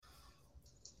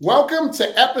Welcome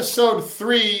to episode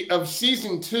 3 of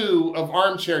season 2 of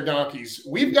Armchair Donkeys.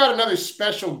 We've got another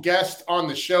special guest on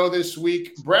the show this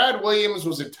week. Brad Williams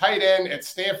was a tight end at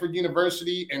Stanford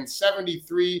University in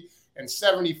 73 and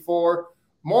 74.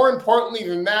 More importantly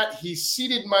than that, he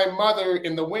seated my mother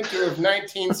in the winter of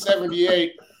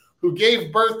 1978, who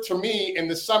gave birth to me in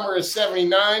the summer of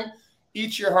 79.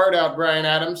 Eat your heart out, Brian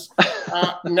Adams.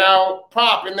 Now,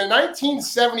 Pop, in the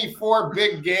 1974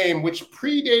 big game, which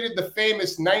predated the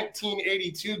famous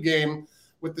 1982 game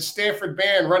with the Stanford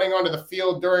band running onto the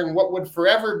field during what would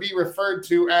forever be referred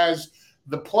to as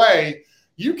the play,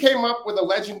 you came up with a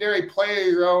legendary play of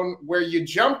your own where you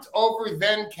jumped over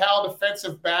then Cal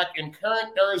defensive back and current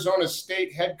Arizona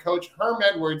State head coach Herm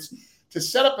Edwards to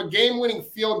set up a game-winning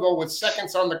field goal with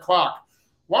seconds on the clock.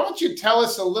 Why don't you tell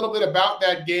us a little bit about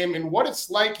that game and what it's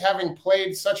like having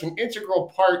played such an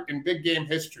integral part in big game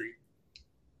history?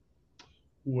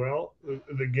 Well,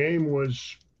 the game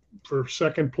was for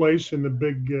second place in the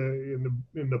big in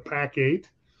the Pac-8.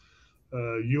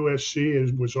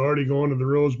 USC was already going to the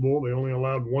Rose Bowl. They only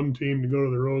allowed one team to go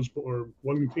to the Rose Bowl, or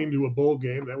one team to a bowl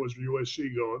game. That was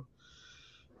USC going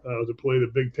to play the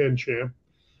Big Ten champ.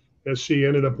 SC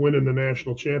ended up winning the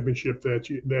national championship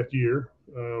that year.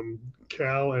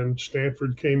 Cal and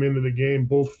Stanford came into the game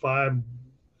both 5-1-1,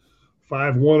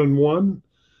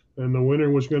 and the winner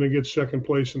was going to get second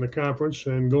place in the conference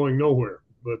and going nowhere.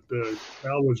 But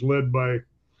Cal was led by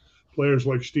players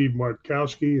like Steve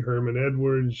Martkowski, Herman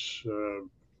Edwards,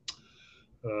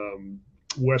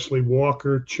 Wesley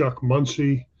Walker, Chuck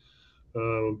Muncie.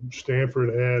 Stanford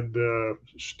had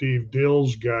Steve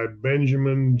Dills, Guy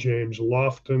Benjamin, James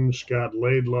Lofton, Scott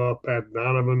Laidlaw, Pat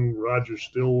Donovan, Roger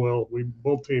Stillwell.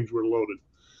 Both teams were loaded.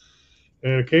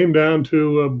 And it came down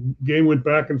to game went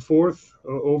back and forth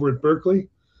over at Berkeley.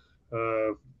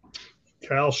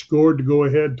 Cal scored to go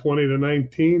ahead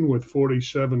 20-19 with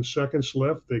 47 seconds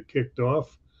left. They kicked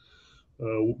off.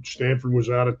 Stanford was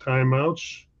out of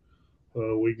timeouts.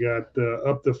 We got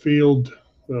up the field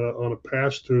on a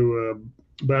pass to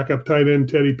backup tight end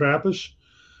Teddy Pappas,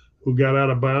 who got out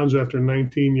of bounds after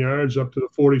 19 yards up to the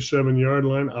 47-yard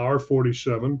line, our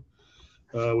 47.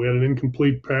 We had an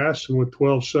incomplete pass, and with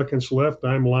 12 seconds left,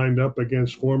 I'm lined up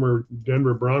against former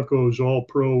Denver Broncos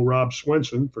All-Pro Rob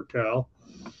Swenson for Cal.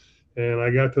 And I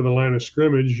got to the line of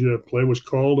scrimmage. Play was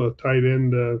called a tight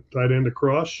end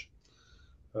across.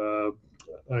 I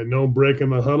know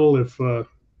breaking the huddle if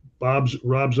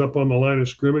Rob's up on the line of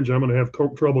scrimmage, I'm going to have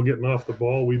trouble getting off the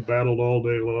ball. We battled all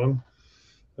day long.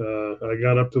 I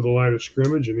got up to the line of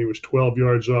scrimmage, and he was 12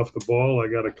 yards off the ball. I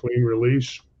got a clean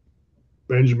release.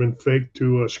 Benjamin faked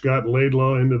to Scott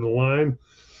Laidlaw into the line.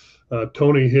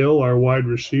 Tony Hill, our wide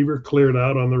receiver, cleared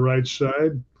out on the right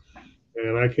side.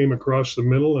 And I came across the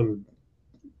middle and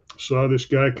saw this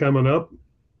guy coming up,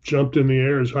 jumped in the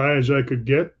air as high as I could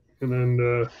get, and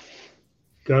then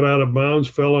got out of bounds,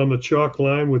 fell on the chalk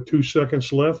line with 2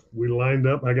 seconds left. We lined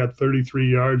up. I got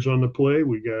 33 yards on the play.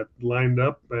 We got lined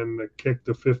up and kicked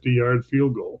a 50-yard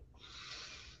field goal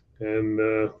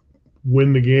and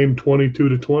win the game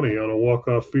 22-20 on a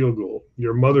walk-off field goal.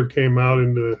 Your mother came out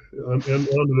onto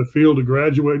the field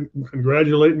to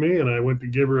congratulate me, and I went to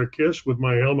give her a kiss with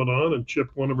my helmet on and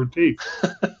chipped one of her teeth.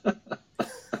 That's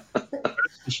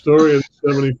the story of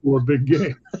the 74 big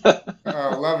game.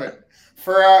 I love it.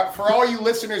 For all you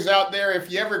listeners out there,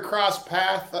 if you ever cross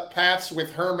paths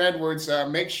with Herm Edwards,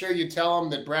 make sure you tell him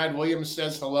that Brad Williams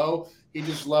says hello. He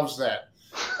just loves that.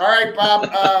 All right,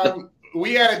 Bob.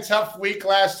 We had a tough week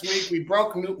last week. We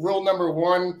broke rule number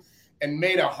 1 and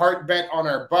made a heart bet on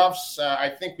our Buffs. I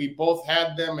think we both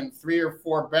had them in 3 or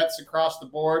 4 bets across the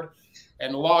board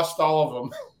and lost all of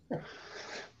them.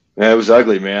 Yeah, it was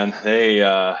ugly, man.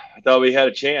 I thought we had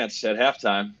a chance at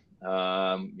halftime.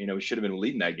 We should have been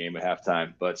leading that game at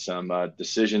halftime, but some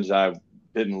decisions I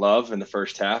didn't love in the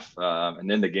first half. And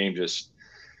then the game just,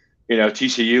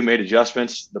 TCU made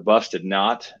adjustments. The Buffs did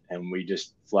not. And we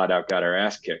just flat out got our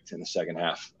ass kicked in the second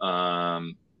half.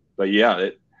 But yeah,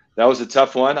 that was a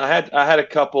tough one. I had a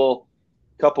couple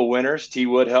winners. T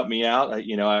Wood helped me out.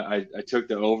 I took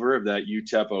the over of that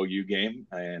UTEP OU game.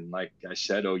 And like I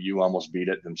said, OU almost beat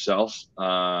it themselves.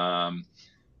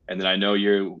 And then I know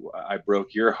I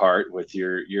broke your heart with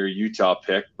your Utah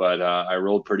pick, but I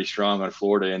rolled pretty strong on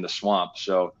Florida in the swamp.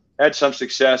 So I had some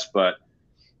success, but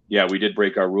yeah, we did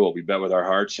break our rule. We bet with our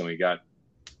hearts, and we got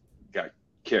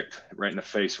kicked right in the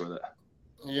face with it.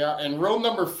 Yeah, and rule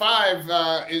number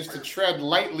 5 is to tread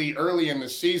lightly early in the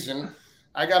season.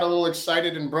 I got a little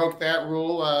excited and broke that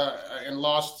rule and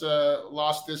lost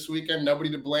this weekend.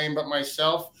 Nobody to blame but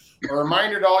myself. A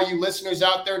reminder to all you listeners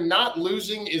out there, not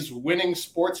losing is winning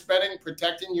sports betting.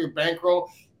 Protecting your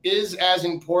bankroll is as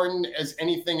important as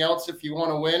anything else if you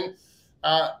want to win.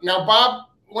 Now, Bob,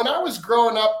 when I was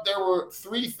growing up, there were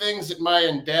 3 things that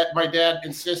my dad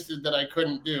insisted that I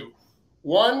couldn't do.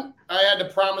 1, I had to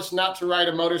promise not to ride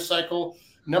a motorcycle.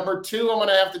 Number 2, I'm going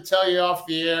to have to tell you off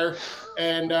the air.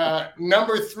 And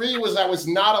number 3 was I was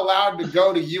not allowed to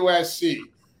go to USC.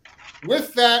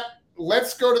 With that,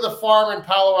 let's go to the farm in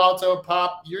Palo Alto,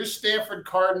 Pop. Your Stanford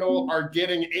Cardinal are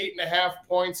getting 8.5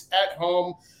 points at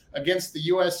home against the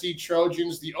USC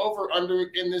Trojans. The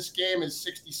over-under in this game is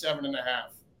 67.5.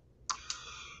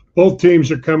 Both teams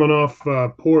are coming off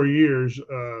poor years.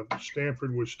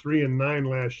 Stanford was 3-9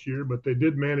 last year, but they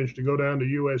did manage to go down to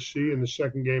USC in the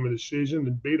second game of the season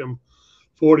and beat them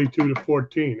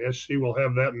 42-14. SC will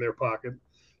have that in their pocket.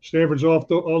 Stanford's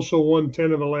also won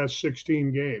 10 of the last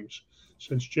 16 games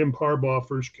since Jim Harbaugh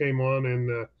first came on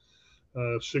in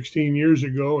 16 years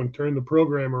ago and turned the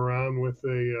program around with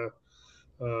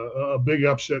a big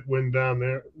upset win down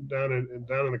in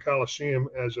the Coliseum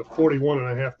as a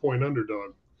 41.5-point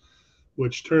underdog,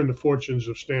 which turned the fortunes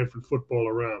of Stanford football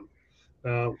around.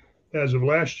 As of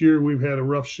last year, we've had a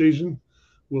rough season.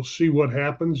 We'll see what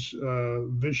happens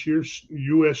this year.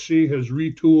 USC has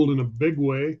retooled in a big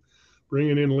way,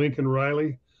 bringing in Lincoln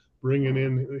Riley, bringing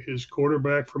in his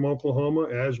quarterback from Oklahoma,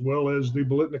 as well as the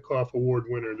Biletnikoff Award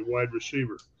winner, the wide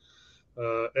receiver.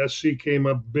 SC came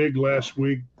up big last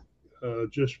week,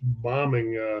 just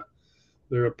bombing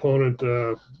their opponent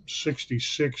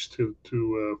 66 to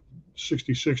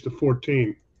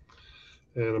 14.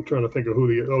 And I'm trying to think of who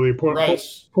the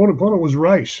opponent was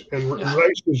Rice. And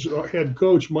Rice's head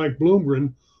coach, Mike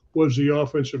Bloomgren, was the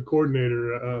offensive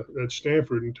coordinator at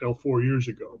Stanford until 4 years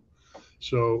ago.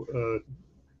 So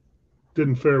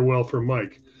didn't fare well for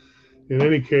Mike. In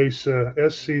any case,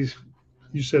 SC's,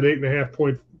 you said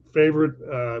 8.5-point favorite.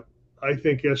 I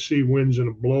think SC wins in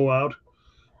a blowout.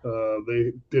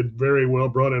 They did very well,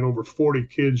 brought in over 40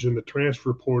 kids in the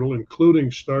transfer portal,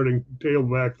 including starting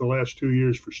tailback the last 2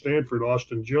 years for Stanford,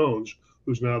 Austin Jones,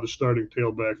 who's now the starting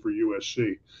tailback for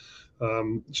USC.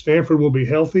 Stanford will be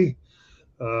healthy.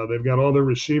 They've got all their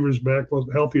receivers back, well,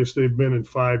 healthiest they've been in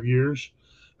 5 years.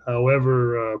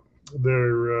 However,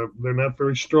 they're not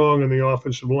very strong in the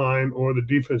offensive line or the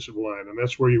defensive line, and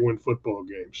that's where you win football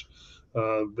games.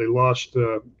 They lost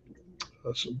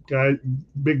some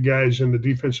big guys in the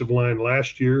defensive line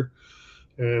last year,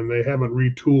 and they haven't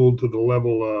retooled to the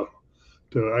level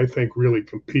to, I think, really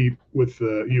compete with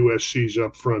USC's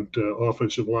up front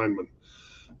offensive linemen.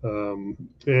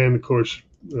 And, of course,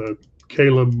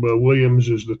 Caleb Williams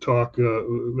is the talk.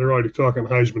 They're already talking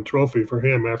Heisman Trophy for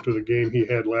him after the game he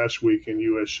had last week in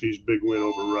USC's big win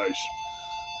over Rice.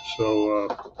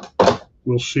 So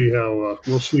we'll see how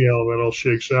that all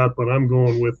shakes out. But I'm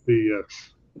going with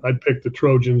I'd pick the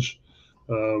Trojans.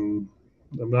 I'm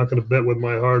not going to bet with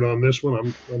my heart on this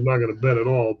one. I'm not going to bet at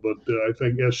all. But I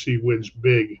think SC wins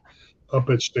big up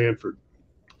at Stanford.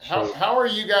 How are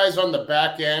you guys on the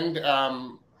back end? How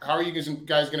are you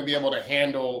guys going to be able to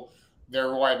handle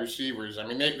their wide receivers? I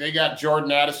mean, they got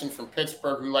Jordan Addison from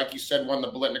Pittsburgh, who, like you said, won the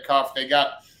Biletnikoff. They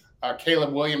got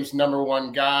Caleb Williams, number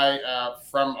 1 guy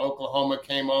from Oklahoma,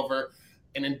 came over.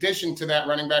 In addition to that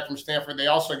running back from Stanford, they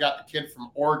also got the kid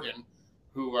from Oregon,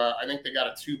 who I think they got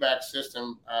a 2-back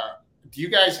system. Do you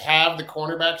guys have the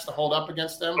cornerbacks to hold up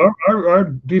against them? Our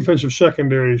defensive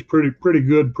secondary is pretty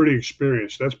good, pretty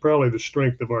experienced. That's probably the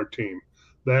strength of our team,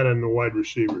 that and the wide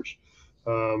receivers.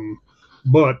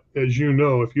 But as you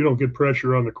know, if you don't get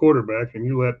pressure on the quarterback and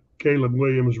you let Caleb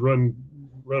Williams run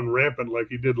rampant like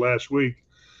he did last week,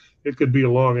 it could be a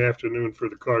long afternoon for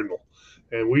the Cardinal.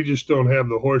 And we just don't have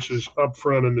the horses up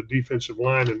front in the defensive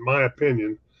line, in my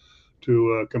opinion,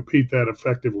 to compete that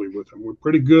effectively with them. We're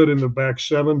pretty good in the back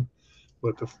 7,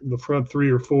 but the front 3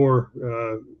 or 4,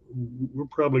 we'll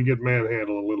probably get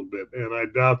manhandled a little bit. And I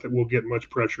doubt that we'll get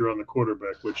much pressure on the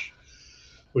quarterback,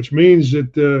 which means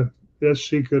that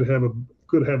SC could have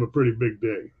a pretty big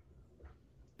day.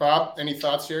 Bob, any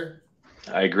thoughts here?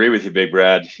 I agree with you, Big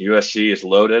Brad. USC is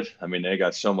loaded. I mean, they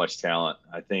got so much talent.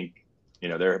 I think,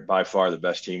 they're by far the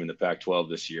best team in the Pac-12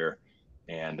 this year.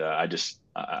 And I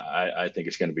think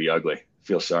it's going to be ugly.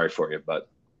 Feel sorry for you, but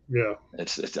yeah,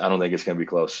 it's I don't think it's going to be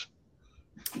close.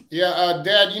 Yeah,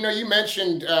 Dad, you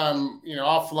mentioned,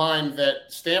 offline that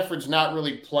Stanford's not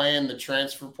really playing the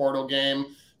transfer portal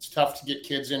game. It's tough to get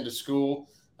kids into school.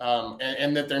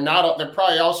 And that they're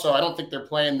probably also, I don't think they're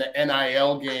playing the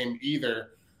NIL game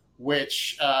either,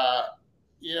 which,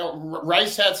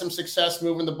 Rice had some success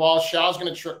moving the ball. Shaw's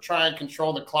going to try and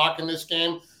control the clock in this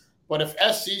game. But if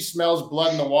SC smells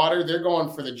blood in the water, they're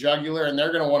going for the jugular, and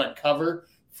they're going to want to cover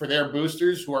for their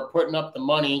boosters who are putting up the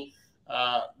money.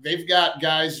 They've got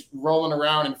guys rolling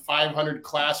around in 500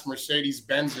 class Mercedes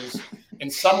Benzes,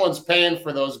 and someone's paying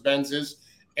for those Benzes,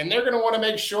 and they're going to want to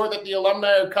make sure that the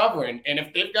alumni are covering. And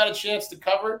if they've got a chance to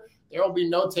cover, there will be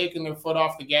no taking their foot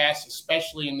off the gas,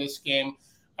 especially in this game.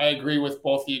 I agree with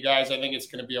both of you guys. I think it's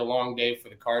going to be a long day for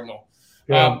the Cardinal.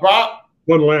 Yeah. Bob?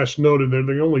 One last note, they're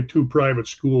the only two private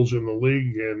schools in the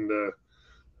league, and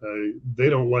they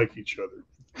don't like each other.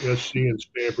 SC and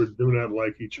Stanford do not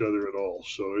like each other at all.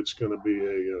 So it's going to be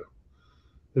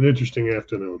an interesting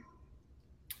afternoon.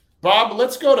 Bob,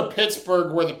 let's go to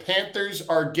Pittsburgh, where the Panthers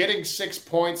are getting 6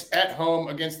 points at home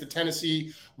against the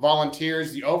Tennessee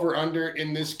Volunteers. The over-under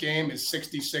in this game is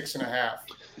 66.5.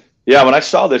 Yeah, when I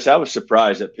saw this, I was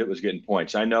surprised that Pitt was getting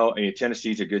points. I know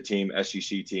Tennessee's a good team,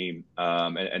 SEC team,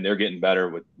 and they're getting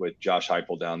better with Josh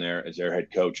Heupel down there as their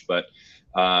head coach. But,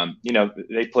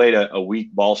 they played a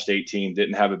weak Ball State team,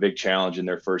 didn't have a big challenge in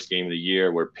their first game of the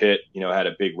year, where Pitt, had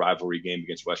a big rivalry game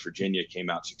against West Virginia,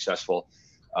 came out successful.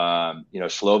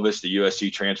 Slovis, the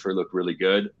USC transfer, looked really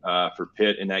good for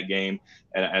Pitt in that game.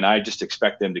 And I just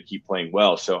expect them to keep playing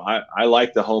well. So I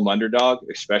like the home underdog,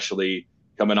 especially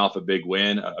coming off a big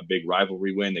win, a big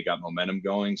rivalry win. They got momentum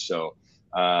going. So,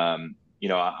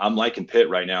 I'm liking Pitt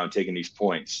right now and taking these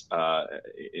points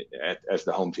as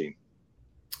the home team.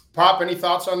 Pop, any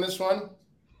thoughts on this one?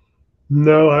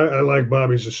 No, I like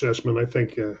Bobby's assessment. I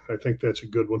think that's a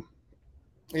good one.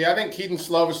 Yeah, I think Keaton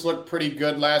Slovis looked pretty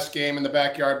good last game in the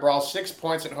backyard brawl. 6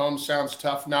 points at home sounds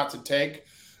tough not to take,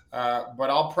 but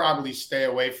I'll probably stay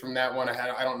away from that one.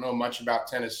 I don't know much about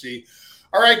Tennessee.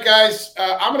 All right, guys,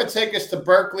 I'm going to take us to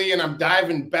Berkeley, and I'm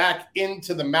diving back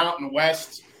into the Mountain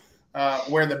West,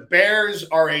 where the Bears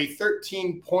are a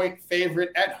 13-point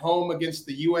favorite at home against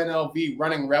the UNLV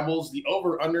Running Rebels. The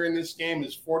over-under in this game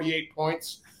is 48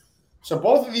 points. So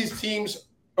both of these teams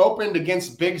opened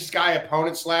against Big Sky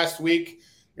opponents last week.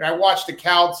 I watched a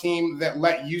Cal team that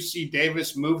let UC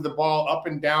Davis move the ball up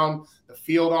and down the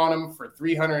field on them for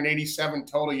 387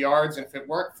 total yards. And if it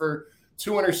weren't for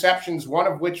 2 interceptions, one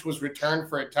of which was returned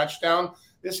for a touchdown,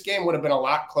 this game would have been a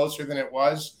lot closer than it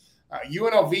was.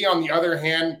 UNLV, on the other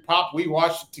hand, Pop, we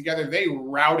watched it together. They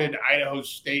routed Idaho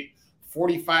State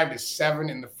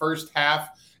 45-7 in the first half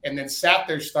and then sat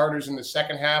their starters in the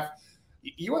second half.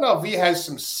 UNLV has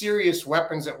some serious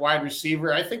weapons at wide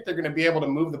receiver. I think they're going to be able to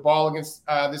move the ball against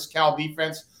this Cal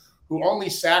defense, who only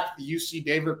sacked the UC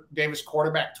Davis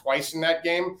quarterback twice in that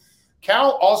game.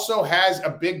 Cal also has a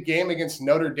big game against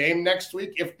Notre Dame next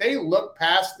week. If they look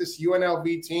past this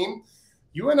UNLV team,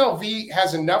 UNLV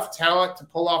has enough talent to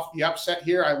pull off the upset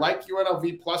here. I like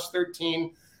UNLV plus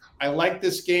 13. I like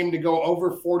this game to go over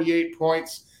 48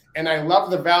 points. And I love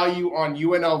the value on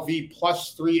UNLV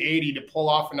plus 380 to pull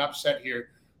off an upset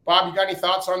here. Bob, you got any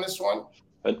thoughts on this one?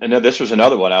 And this was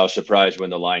another one I was surprised when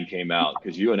the line came out,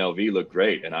 because UNLV looked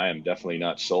great, and I am definitely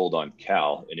not sold on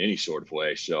Cal in any sort of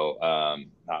way. So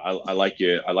I like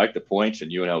the points in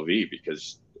UNLV,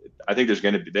 because I think they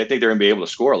think they're going to be able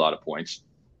to score a lot of points,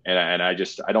 and I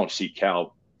don't see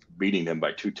Cal beating them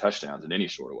by 2 touchdowns in any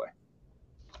sort of way.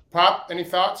 Pop, any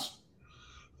thoughts?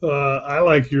 I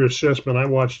like your assessment. I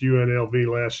watched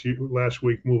UNLV last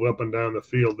week move up and down the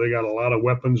field. They got a lot of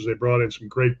weapons. They brought in some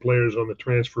great players on the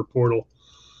transfer portal.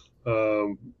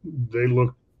 They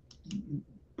looked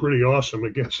pretty awesome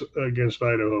against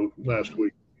Idaho last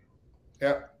week.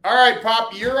 Yeah. All right,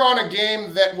 Pop, you're on a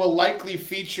game that will likely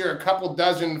feature a couple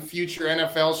dozen future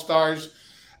NFL stars.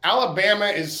 Alabama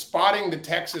is spotting the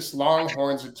Texas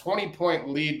Longhorns, a 20-point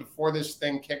lead before this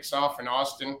thing kicks off in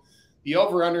Austin. The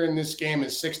over-under in this game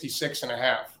is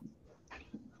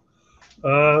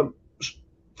 66.5.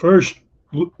 First,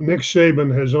 Nick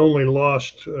Saban has only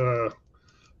lost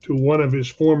to one of his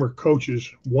former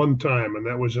coaches one time, and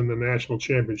that was in the national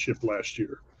championship last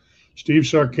year. Steve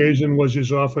Sarkisian was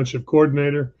his offensive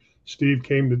coordinator. Steve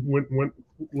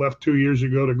left 2 years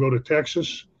ago to go to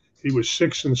Texas. He was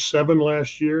 6-7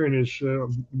 last year in his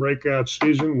breakout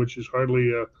season, which is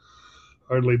hardly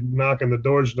knocking the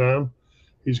doors down.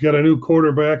 He's got a new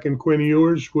quarterback in Quinn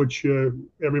Ewers, which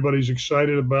everybody's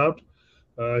excited about.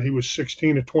 He was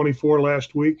 16-24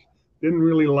 last week. Didn't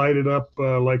really light it up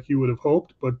like you would have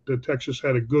hoped, but Texas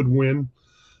had a good win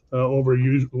over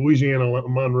Louisiana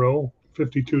Monroe,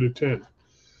 52-10.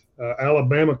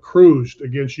 Alabama cruised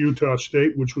against Utah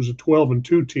State, which was a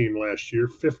 12-2 team last year,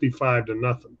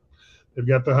 55-0. They've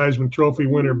got the Heisman Trophy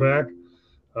winner back.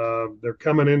 They're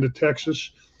coming into Texas.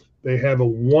 They have a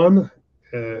one.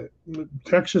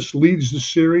 Texas leads the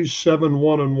series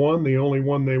 7-1-1. The only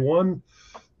one they won.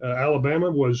 Alabama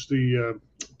was the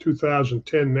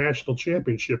 2010 national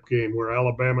championship game where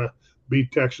Alabama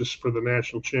beat Texas for the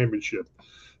national championship.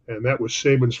 and that was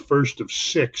Saban's first of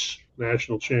 6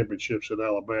 national championships at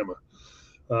Alabama.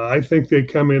 I think they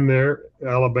come in there.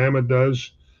 Alabama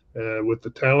does, with the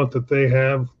talent that they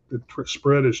have. The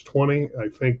spread is 20. I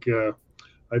think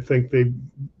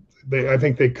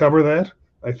they cover that.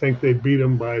 I think they beat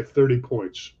them by 30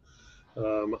 points.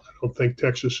 I don't think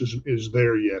Texas is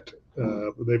there yet.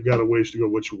 They've got a ways to go,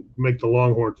 which will make the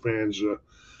Longhorn fans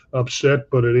upset,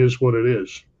 but it is what it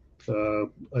is.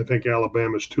 I think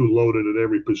Alabama's too loaded at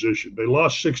every position. They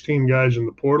lost 16 guys in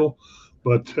the portal,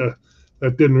 but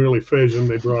that didn't really phase them.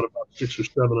 They brought about 6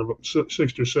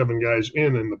 or 7 guys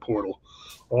in the portal,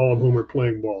 all of whom are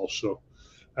playing ball. So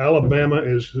Alabama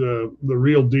is the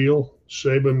real deal.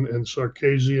 Saban and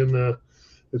Sarkisian,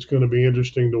 it's going to be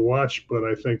interesting to watch, but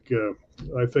I think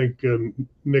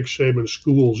Nick Saban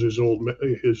schools his old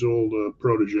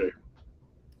protege.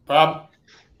 Bob?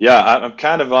 Yeah, I'm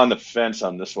kind of on the fence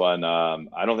on this one.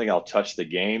 I don't think I'll touch the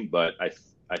game, but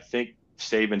I think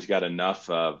Saban's got enough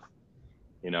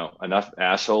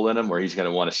asshole in him where he's going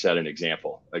to want to set an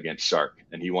example against Sark,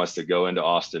 and he wants to go into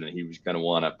Austin, and he's going to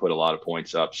want to put a lot of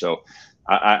points up. So,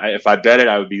 if I bet it,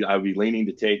 I would be leaning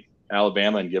to take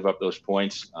Alabama and give up those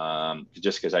points,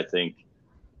 just because I think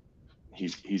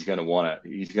he's going to want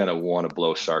to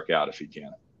blow Sark out if he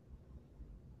can.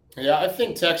 Yeah, I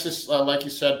think Texas, like you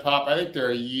said, Pop, I think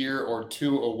they're a year or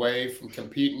 2 away from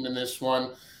competing in this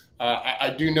one.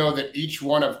 I do know that each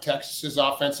one of Texas's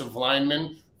offensive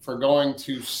linemen, for going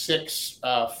to 6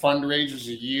 fundraisers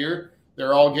a year,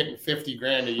 they're all getting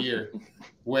 $50,000 a year,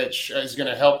 which is going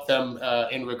to help them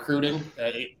in recruiting.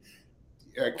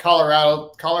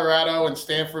 Colorado and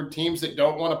Stanford, teams that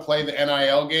don't want to play the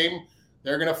NIL game,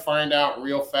 they're going to find out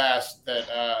real fast that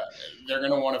they're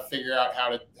going to want to figure out how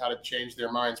to change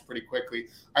their minds pretty quickly.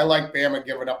 I like Bama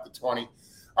giving up the 20.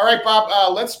 All right,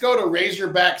 Bob, let's go to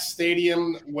Razorback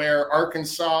Stadium, where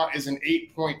Arkansas is an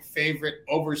 8-point favorite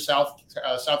over South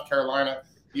Carolina.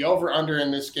 The over-under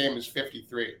in this game is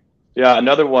 53. Yeah,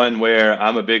 another one where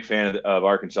I'm a big fan of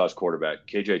Arkansas's quarterback.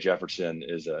 KJ Jefferson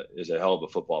is a hell of a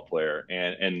football player,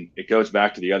 and it goes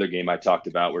back to the other game I talked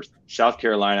about where South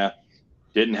Carolina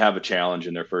didn't have a challenge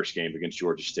in their first game against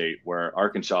Georgia State, where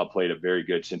Arkansas played a very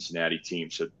good Cincinnati team,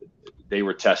 so they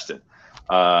were tested.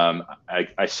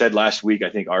 I said last week I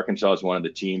think Arkansas is one of the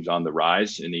teams on the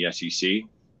rise in the SEC,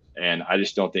 and I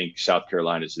just don't think South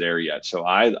Carolina is there yet. So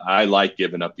I like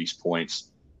giving up these points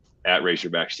at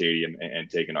Razorback Stadium and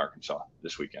taking Arkansas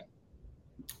this weekend.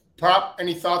 Pop,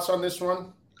 any thoughts on this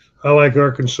one? I like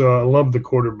Arkansas. I love the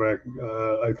quarterback.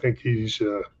 I think he's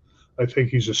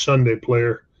a Sunday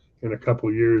player in a couple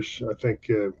of years. I think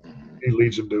he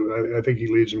leads them to. I think he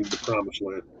leads them to the promised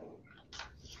land.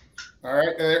 All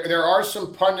right, there are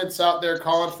some pundits out there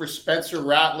calling for Spencer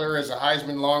Rattler as a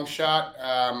Heisman long shot.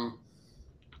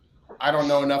 I don't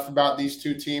know enough about these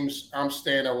two teams. I'm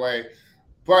staying away.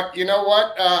 But you know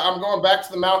what? I'm going back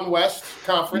to the Mountain West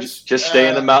Conference. Just stay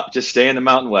in the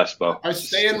Mountain West, Bo. I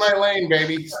stay in my lane,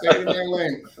 baby. Stay in my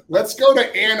lane. Let's go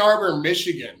to Ann Arbor,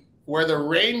 Michigan, where the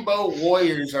Rainbow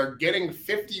Warriors are getting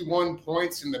 51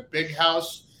 points in the Big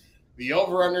House. The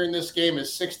over-under in this game is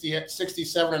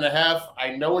 67.5.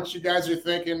 I know what you guys are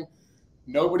thinking.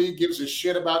 Nobody gives a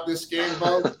shit about this game,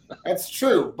 Bo. That's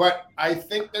true, but I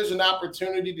think there's an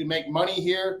opportunity to make money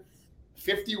here.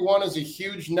 51 is a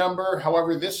huge number.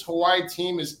 However, this Hawaii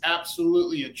team is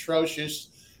absolutely atrocious.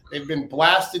 They've been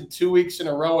blasted 2 weeks in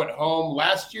a row at home.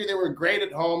 Last year, they were great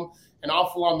at home and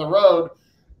awful on the road.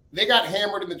 They got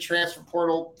hammered in the transfer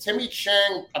portal. Timmy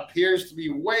Chang appears to be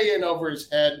way in over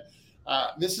his head.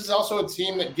 This is also a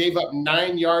team that gave up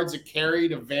 9 yards a carry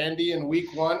to Vandy in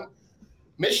week 1.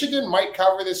 Michigan might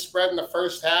cover this spread in the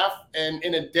first half. And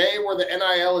in a day where the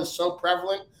NIL is so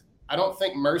prevalent, I don't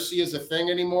think mercy is a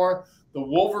thing anymore. The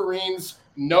Wolverines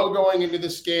know going into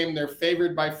this game they're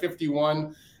favored by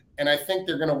 51, and I think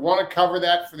they're going to want to cover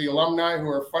that for the alumni who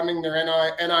are funding their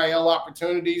NIL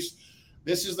opportunities.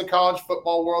 This is the college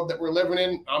football world that we're living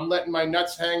in. I'm letting my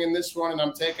nuts hang in this one, and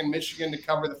I'm taking Michigan to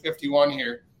cover the 51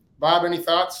 here. Bob, any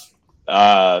thoughts?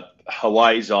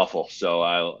 Hawaii's awful, so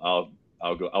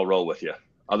I'll roll with you.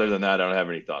 Other than that, I don't have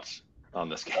any thoughts on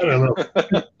this game. I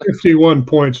don't know. 51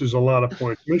 points is a lot of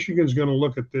points. Michigan's going to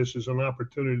look at this as an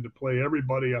opportunity to play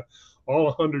everybody, all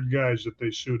 100 guys that they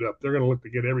suit up. They're going to look to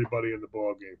get everybody in the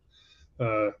ball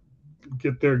game,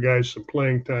 get their guys some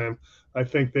playing time. I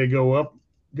think they go up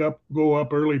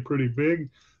early pretty big.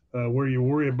 Where you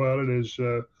worry about it is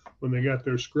when they got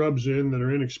their scrubs in that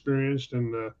are inexperienced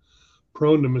and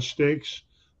prone to mistakes.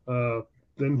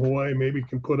 Then Hawaii maybe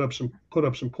can put up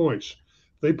some points.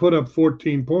 They put up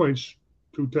 14 points,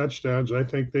 2 touchdowns. I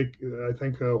think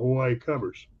Hawaii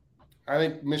covers. I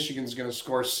think Michigan's going to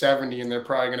score 70, and they're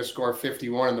probably going to score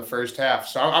 51 in the first half.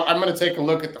 So I'm going to take a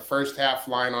look at the first half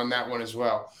line on that one as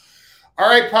well. All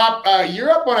right, Pop, you're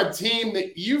up on a team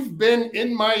that you've been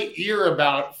in my ear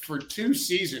about for 2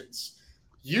 seasons.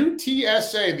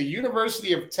 UTSA, the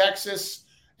University of Texas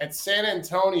at San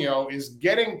Antonio, is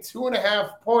getting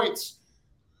 2.5 points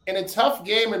in a tough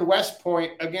game in West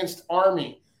Point against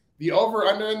Army. The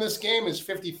over-under in this game is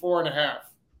 54.5.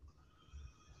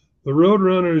 The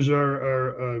Roadrunners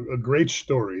are a great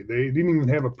story. They didn't even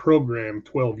have a program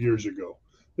 12 years ago.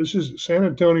 San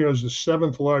Antonio is the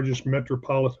 7th largest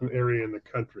metropolitan area in the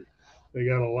country. They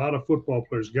got a lot of football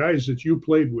players, guys that you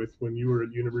played with when you were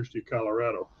at University of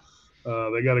Colorado.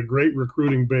 They got a great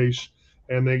recruiting base,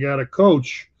 and they got a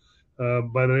coach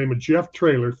by the name of Jeff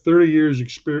Traylor, 30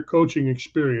 years coaching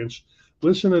experience.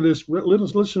 Listen to this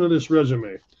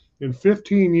resume. In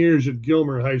 15 years at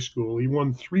Gilmer High School, he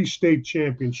won 3 state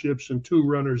championships and 2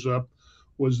 runners-up,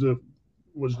 was the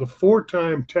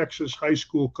 4-time Texas High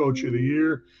School Coach of the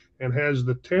Year, and has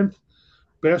the 10th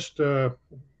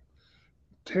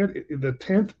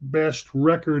best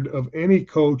record of any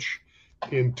coach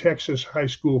in Texas high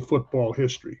school football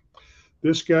history.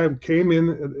 This guy came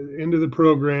into the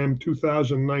program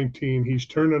 2019. He's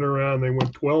turned it around. They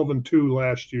went 12-2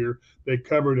 last year. They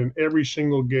covered in every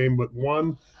single game but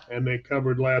one, and they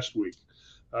covered last week.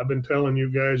 I've been telling you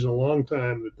guys a long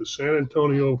time that the San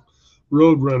Antonio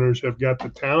Roadrunners have got the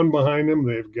town behind them.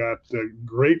 They've got a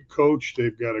great coach.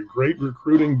 They've got a great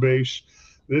recruiting base.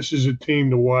 This is a team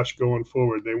to watch going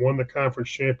forward. They won the conference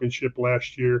championship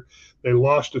last year. They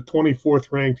lost to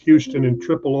 24th ranked Houston in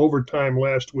triple overtime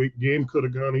last week. Game could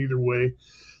have gone either way.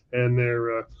 And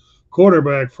their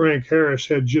quarterback, Frank Harris,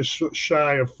 had just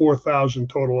shy of 4,000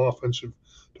 total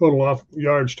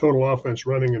yards, total offense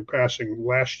running and passing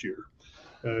last year.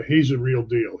 He's a real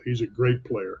deal. He's a great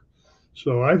player.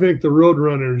 So I think the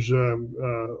Roadrunners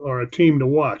are a team to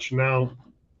watch. Now,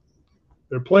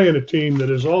 they're playing a team that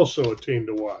is also a team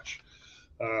to watch.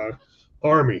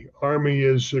 Army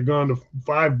has gone to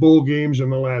 5 bowl games in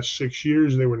the last 6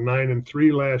 years. They were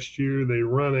 9-3 last year. They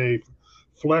run a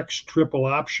flex triple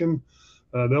option.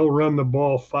 They'll run the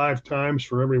ball 5 times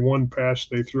for every 1 pass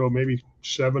they throw, maybe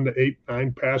 7 to 8,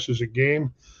 9 passes a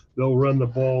game. They'll run the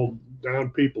ball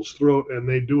down people's throat, and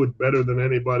they do it better than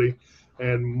anybody.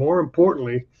 And more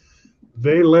importantly,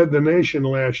 they led the nation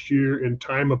last year in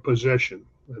time of possession.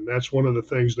 And that's one of the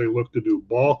things they look to do.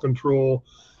 Ball control,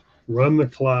 run the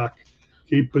clock,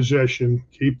 keep possession,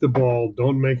 keep the ball,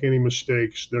 don't make any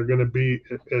mistakes. They're going to be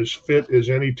as fit as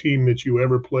any team that you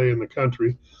ever play in the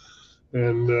country.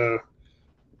 And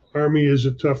Army is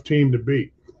a tough team to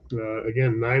beat.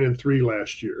 Again, 9-3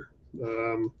 last year.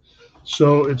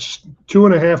 So it's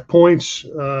 2.5 points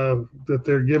that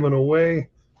they're giving away.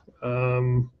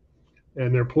 And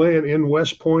they're playing in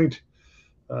West Point.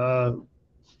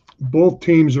 Both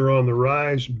teams are on the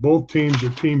rise. Both teams are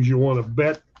teams you want to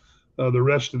bet the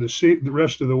rest of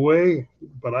the way.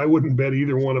 But I wouldn't bet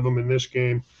either one of them in this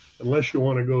game unless you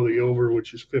want to go the over,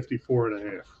 which is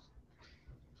 54.5.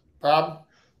 Bob?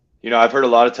 I've heard a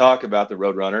lot of talk about the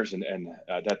Roadrunners and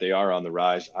that they are on the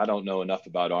rise. I don't know enough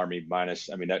about Army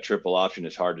that triple option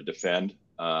is hard to defend.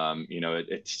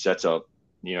 It sets up,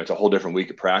 it's a whole different week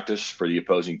of practice for the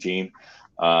opposing team.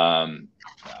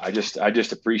 I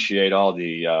just appreciate all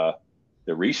the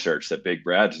research that Big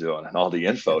Brad's doing and all the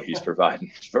info he's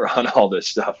providing on all this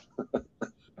stuff.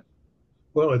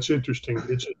 Well, it's interesting.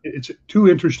 It's 2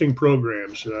 interesting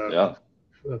programs.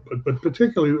 But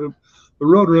particularly the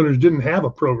Roadrunners didn't have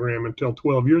a program until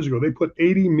 12 years ago. They put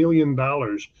 $80 million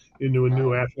into a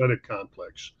new athletic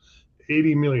complex.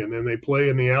 $80 million, and they play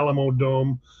in the Alamo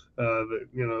Dome.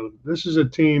 This is a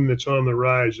team that's on the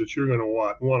rise that you're going to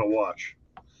want to watch.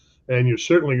 And you're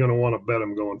certainly going to want to bet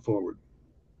them going forward.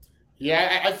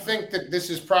 Yeah, I think that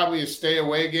this is probably a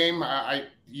stay-away game.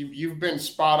 You've been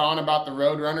spot on about the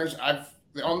Roadrunners.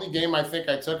 The only game I think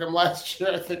I took them last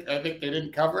year, I think they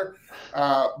didn't cover.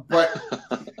 But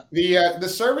the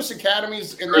service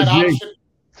academies in that option,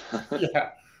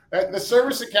 the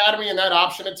service academy in that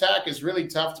option attack is really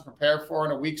tough to prepare for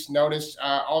in a week's notice.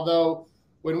 Although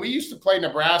when we used to play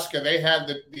Nebraska, they had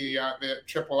the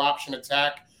triple option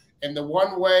attack. And the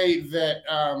one way that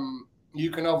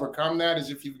you can overcome that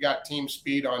is if you've got team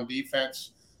speed on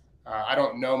defense. I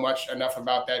don't know enough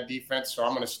about that defense, so I'm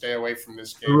going to stay away from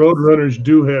this game. The Roadrunners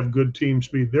do have good team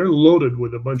speed. They're loaded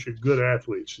with a bunch of good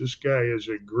athletes. This guy is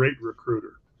a great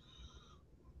recruiter.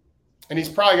 And he's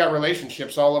probably got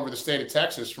relationships all over the state of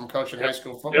Texas from coaching high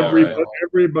school football.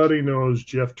 Everybody knows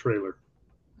Jeff Traylor.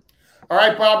 All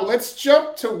right, Bob, let's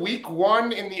jump to week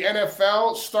 1 in the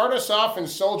NFL. Start us off in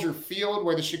Soldier Field,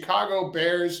 where the Chicago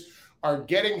Bears are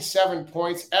getting 7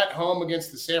 points at home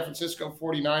against the San Francisco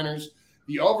 49ers.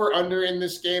 The over-under in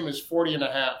this game is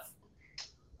 40.5.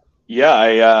 Yeah,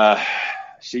 I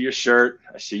see your shirt.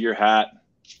 I see your hat.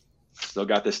 Still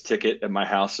got this ticket at my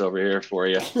house over here for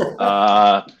you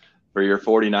for your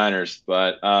 49ers.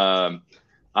 But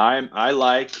I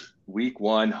like week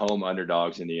 1 home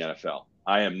underdogs in the NFL.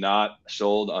 I am not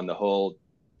sold on the whole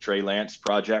Trey Lance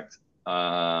project.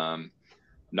 Not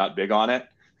big on it.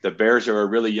 The Bears are a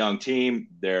really young team.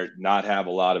 They're not have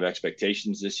a lot of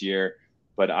expectations this year,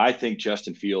 but I think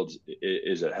Justin Fields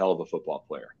is a hell of a football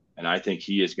player. And I think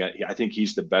he's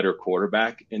the better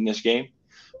quarterback in this game.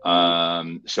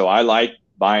 So I like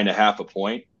buying a half a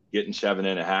point, getting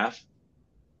 7.5.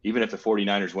 Even if the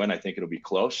 49ers win, I think it'll be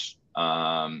close.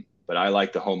 But I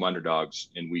like the home underdogs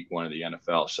in week 1 of the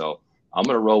NFL. So I'm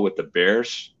going to roll with the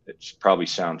Bears. It probably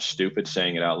sounds stupid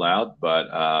saying it out loud, but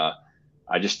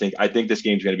I think this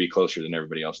game's going to be closer than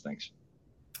everybody else thinks.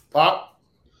 Pop?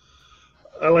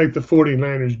 I like the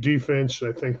 49ers defense.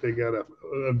 I think they got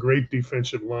a great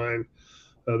defensive line.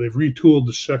 They've retooled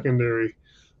the secondary.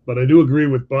 But I do agree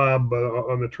with Bob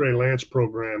on the Trey Lance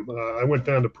program. I went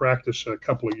down to practice a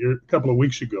couple of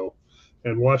weeks ago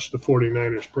and watched the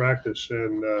 49ers practice,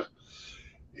 and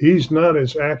he's not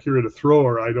as accurate a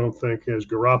thrower, I don't think, as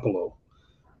Garoppolo.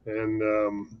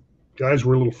 And guys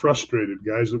were a little frustrated,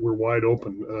 guys that were wide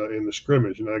open in the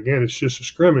scrimmage. And again, it's just a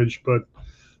scrimmage, but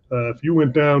if you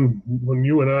went down when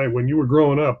you were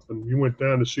growing up and you went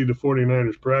down to see the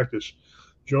 49ers practice,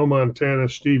 Joe Montana,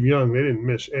 Steve Young, they didn't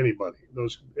miss anybody.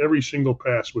 Every single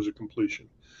pass was a completion.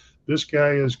 This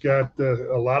guy has got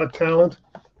a lot of talent,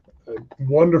 a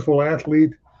wonderful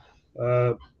athlete.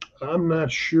 I'm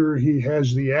not sure he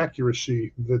has the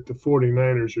accuracy that the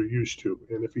 49ers are used to.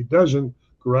 And if he doesn't,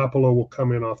 Garoppolo will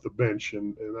come in off the bench,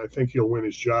 and I think he'll win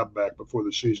his job back before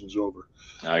the season's over.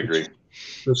 I agree.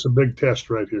 It's a big test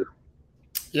right here.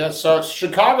 Yeah, so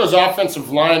Chicago's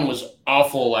offensive line was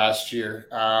awful last year.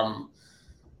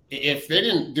 If they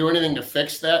didn't do anything to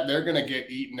fix that, they're going to get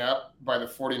eaten up by the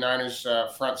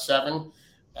 49ers front seven.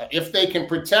 If they can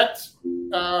protect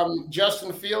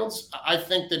Justin Fields, I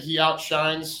think that he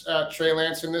outshines Trey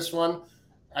Lance in this one.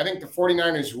 I think the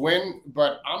 49ers win,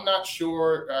 but I'm not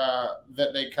sure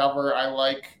that they cover. I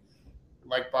like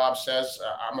Bob says,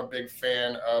 I'm a big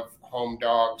fan of home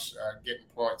dogs getting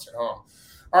points at home.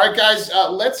 All right, guys,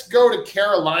 let's go to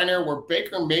Carolina, where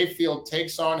Baker Mayfield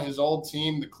takes on his old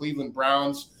team, the Cleveland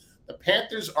Browns. The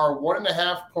Panthers are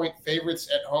 1.5-point favorites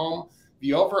at home.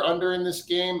 The over-under in this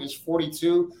game is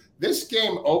 42. This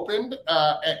game opened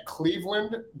at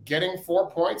Cleveland, getting 4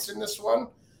 points in this one,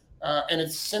 and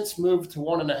it's since moved to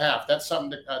 1.5. That's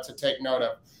something to take note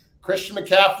of. Christian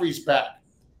McCaffrey's back.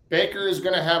 Baker is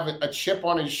going to have a chip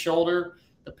on his shoulder.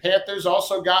 The Panthers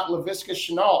also got Laviska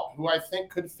Shenault, who I think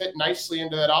could fit nicely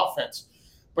into that offense.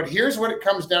 But here's what it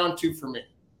comes down to for me.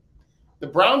 The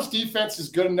Browns' defense is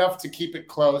good enough to keep it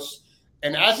close,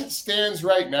 and as it stands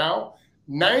right now,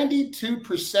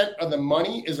 92% of the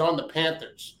money is on the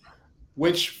Panthers,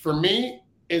 which for me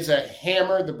is a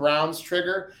hammer the Browns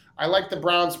trigger. I like the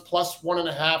Browns plus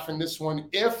 1.5 in this one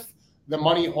if the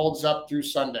money holds up through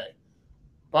Sunday.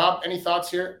 Bob, any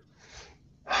thoughts here?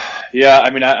 Yeah,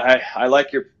 I mean, I like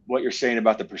what you're saying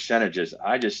about the percentages.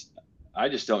 I just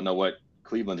don't know what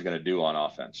Cleveland's going to do on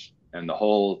offense. And the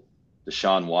whole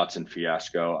Deshaun Watson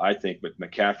fiasco, I think with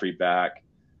McCaffrey back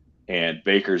and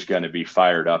Baker's going to be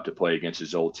fired up to play against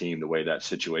his old team the way that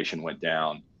situation went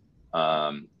down.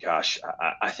 I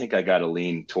think I got to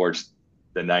lean towards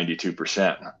the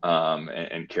 92%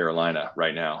 and Carolina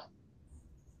right now.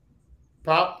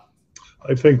 Pop?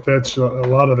 I think that's a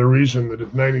lot of the reason that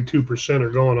 92%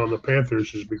 are going on the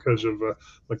Panthers is because of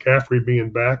McCaffrey being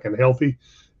back and healthy,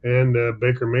 and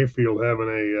Baker Mayfield having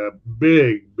a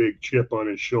big chip on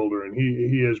his shoulder, and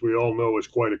he, as we all know, is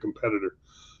quite a competitor.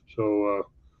 So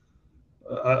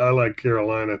I like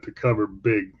Carolina to cover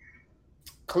big.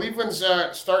 Cleveland's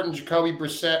starting Jacoby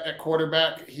Brissett at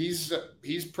quarterback. He's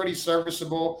pretty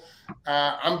serviceable.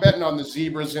 I'm betting on the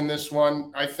Zebras in this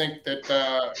one. I think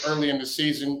that early in the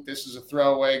season, this is a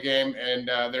throwaway game, and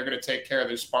they're going to take care of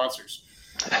their sponsors.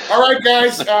 All right,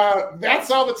 guys,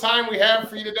 that's all the time we have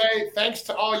for you today. Thanks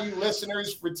to all you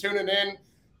listeners for tuning in.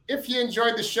 If you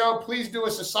enjoyed the show, please do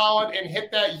us a solid and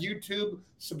hit that YouTube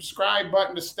subscribe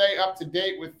button to stay up to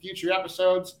date with future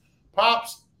episodes.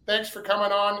 Pops, thanks for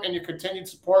coming on and your continued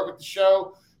support with the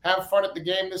show. Have fun at the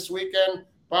game this weekend.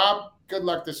 Bob, good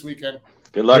luck this weekend.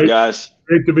 Good luck, guys.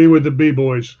 Great to be with the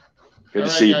B-Boys. Good to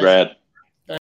see you, Brad.